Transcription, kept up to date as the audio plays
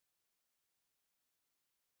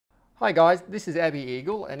Hi guys, this is Abby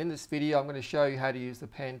Eagle, and in this video I'm going to show you how to use the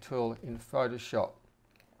pen tool in Photoshop.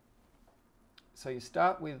 So you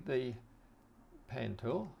start with the pen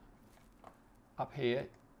tool. Up here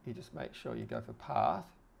you just make sure you go for path.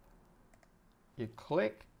 You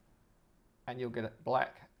click and you'll get a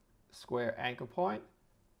black square anchor point.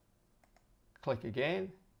 Click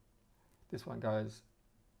again. This one goes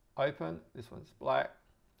open, this one's black.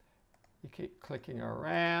 You keep clicking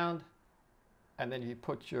around, and then you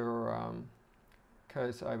put your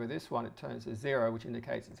cursor over this one, it turns to 0, which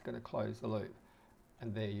indicates it's going to close the loop.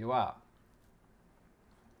 And there you are.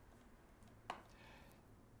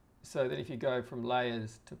 So then if you go from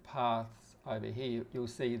layers to paths over here, you'll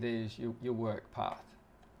see there's your work path.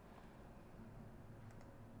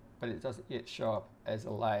 But it doesn't yet show up as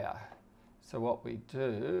a layer. So what we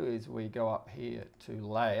do is we go up here to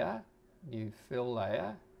Layer, New Fill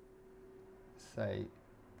Layer, say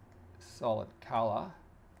solid color,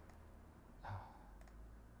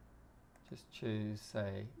 just choose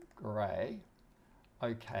say grey,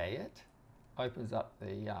 OK it, opens up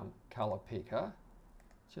the color picker,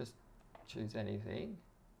 just choose anything,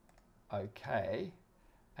 OK,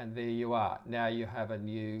 and there you are. Now you have a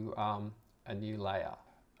new layer.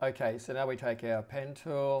 Okay, so now we take our pen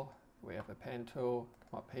tool, we have a pen tool,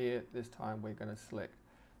 come up here, this time we're going to select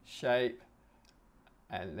shape,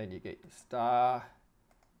 and then you get your star.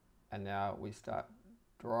 And now we start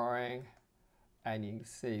drawing, and you can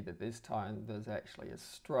see that this time there's actually a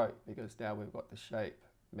stroke because now we've got the shape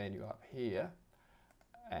menu up here,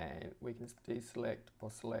 and we can deselect or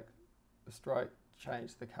select the stroke,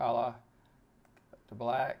 change the color to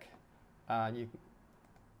black. You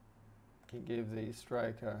can give the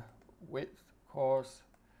stroke a width, of course.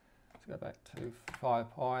 Let's go back to 5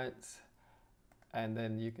 points, and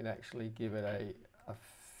then you can actually give it a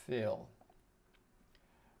fill.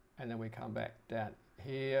 And then we come back down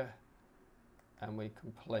here and we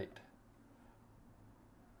complete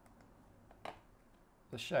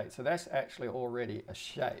the shape. So that's actually already a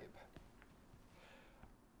shape,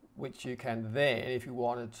 which you can then, if you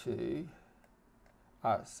wanted to,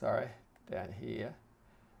 down here,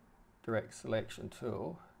 direct selection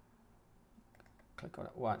tool, click on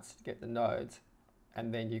it once to get the nodes,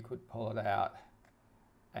 and then you could pull it out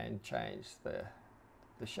and change the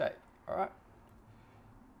shape. All right.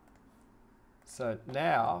 So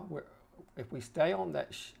now, if we stay on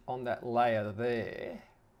that layer there,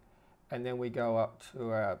 and then we go up to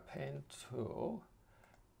our pen tool,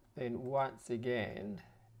 then once again,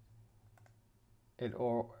 it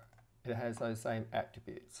has those same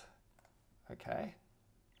attributes. Okay.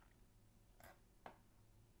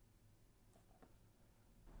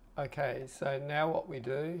 Okay. So now what we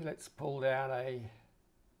do? Let's pull down a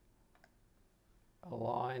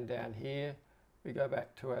line down here. We go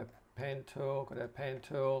back to our pen tool, got our pen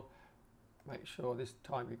tool, make sure this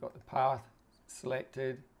time you've got the path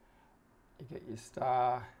selected, you get your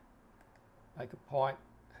star, make a point,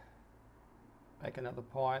 make another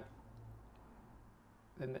point,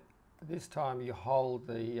 then this time you hold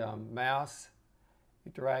the mouse,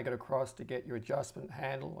 you drag it across to get your adjustment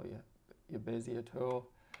handle or your Bezier tool.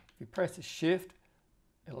 If you press the shift,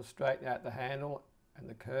 it'll straighten out the handle and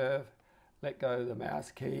the curve, let go of the mouse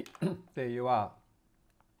key, there you are.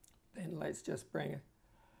 Then let's just bring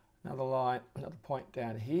another line, another point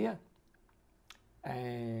down here,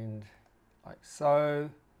 and like so,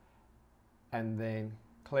 and then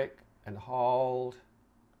click and hold.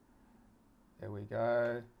 There we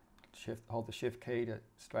go. Hold the shift key to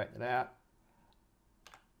straighten it out,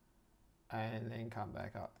 and then come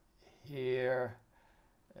back up here.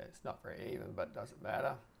 It's not very even, but it doesn't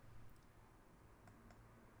matter.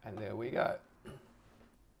 And there we go.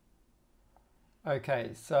 Okay,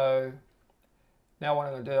 so now what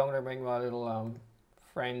I'm going to do, I'm going to bring my little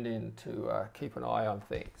friend in to keep an eye on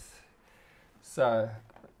things. So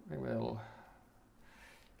bring my little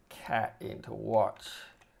cat in to watch.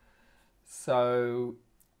 So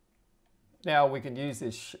now we can use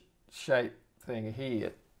this shape thing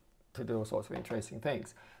here to do all sorts of interesting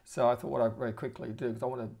things. So I thought what I'd very quickly do, because I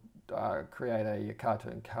want to create a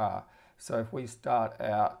cartoon car. So if we start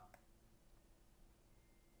out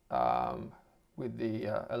with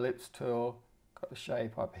the ellipse tool, got the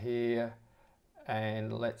shape up here,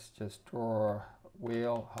 and let's just draw a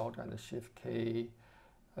wheel, hold down the shift key,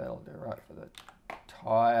 that'll do right for the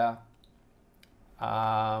tire.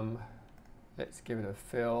 Let's give it a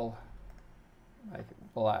fill, make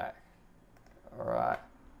it black. All right,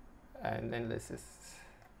 and then let's just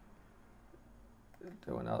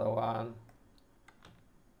do another one,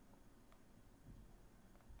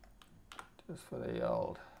 just for the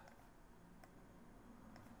old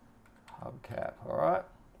hubcap. All right,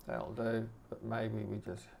 That'll do, but maybe we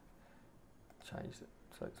just change it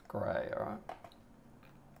so it's grey, all right?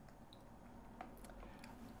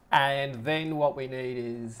 And then what we need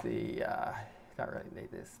is the, don't really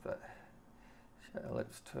need this, but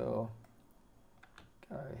Ellipse Tool,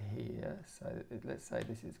 go here. So let's say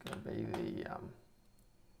this is going to be the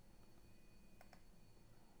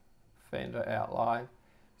fender outline.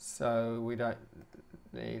 So we don't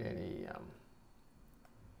need any,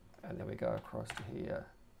 and then we go across to here.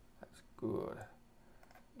 That's good,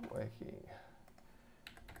 working.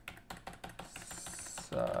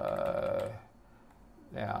 So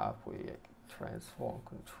now if we transform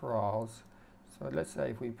controls, so let's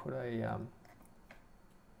say if we put a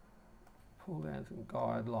pull down some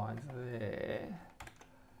guidelines there.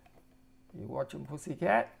 You watching,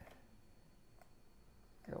 pussycat?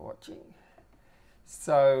 You're watching.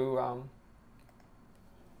 So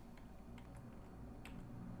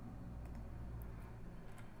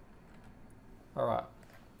all right.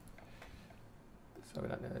 So we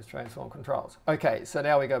don't need those transform controls. Okay, so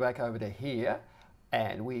now we go back over to here,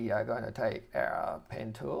 and we are going to take our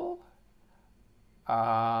pen tool,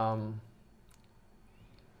 path,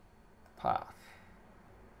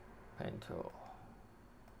 pen tool,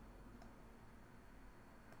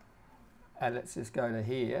 and let's just go to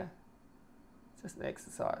here. It's just an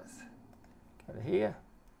exercise. Go to here,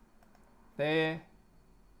 there,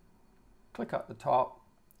 click up the top,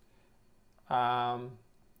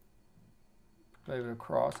 move it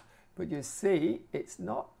across, but you see it's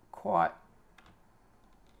not quite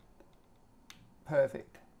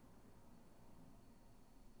perfect.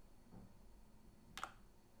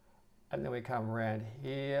 And then we come around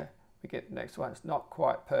here, we get the next one, it's not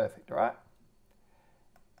quite perfect, right?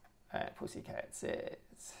 And Pussycat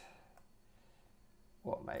says,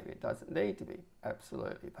 well, maybe it doesn't need to be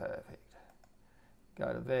absolutely perfect.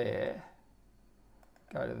 Go to there,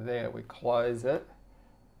 we close it,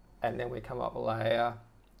 and then we come up a layer.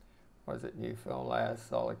 What is it? New film layer,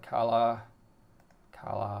 solid color,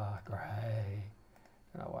 gray.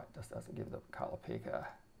 No, wait, just doesn't give the color picker.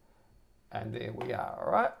 And there we are,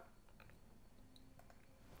 all right?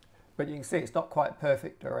 But you can see it's not quite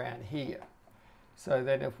perfect around here. So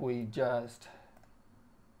then if we just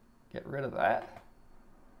get rid of that,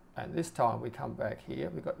 and this time we come back here,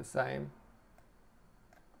 we've got the same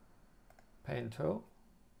pen tool,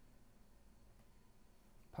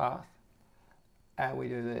 path, and we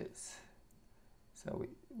do this. So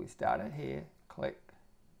we start it here, click,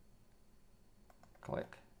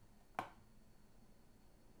 click,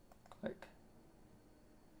 click,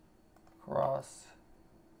 cross,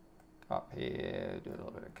 up here, do a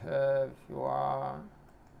little bit of curve if you want,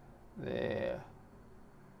 there,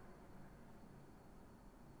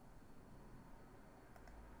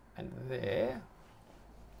 and there,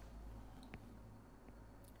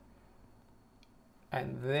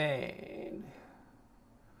 and then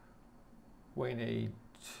we need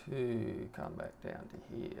to come back down to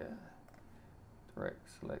here, direct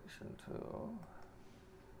selection tool,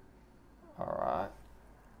 all right,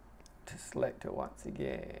 to select it once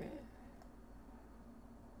again,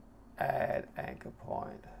 add anchor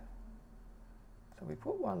point. So we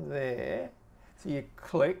put one there, so you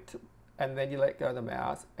clicked and then you let go of the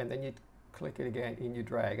mouse and then you click it again and you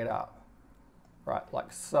drag it up, right,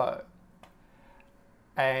 like so.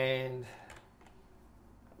 And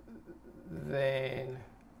then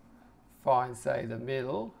find, say, the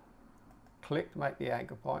middle, click to make the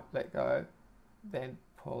anchor point, let go, then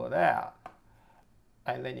pull it out.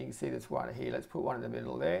 And then you can see this one here. Let's put one in the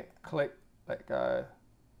middle there, click, let go,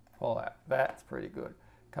 pull out. That's pretty good.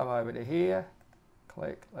 Come over to here,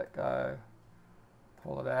 click, let go,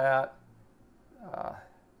 pull it out.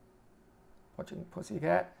 Watching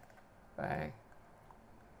Pussycat, bang.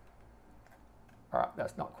 All right,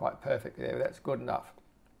 that's not quite perfect there, but that's good enough.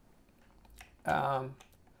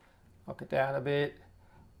 Knock it down a bit,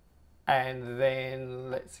 and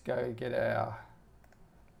then let's go get our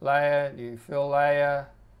layer, new fill layer,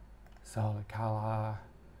 solid color,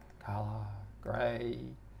 gray,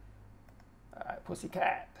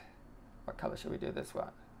 Pussycat. What color should we do this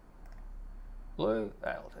one? Blue,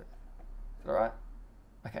 that'll do. Is that all right?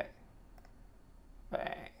 Okay,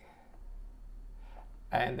 bang.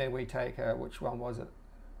 And then we take, which one was it?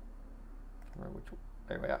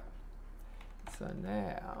 There we are. So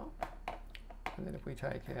now, and then if we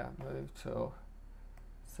take our move tool,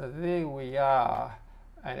 so there we are,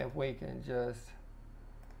 and if we can just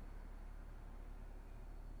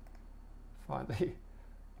find the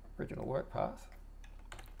original work path.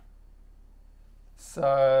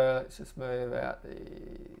 So let's just move out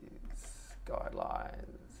these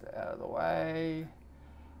guidelines out of the way.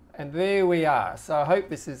 And there we are. So I hope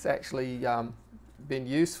this has actually been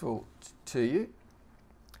useful to you.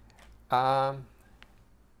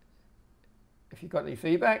 If you've got any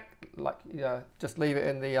feedback, just leave it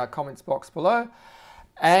in the comments box below.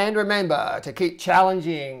 And remember to keep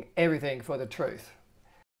challenging everything for the truth.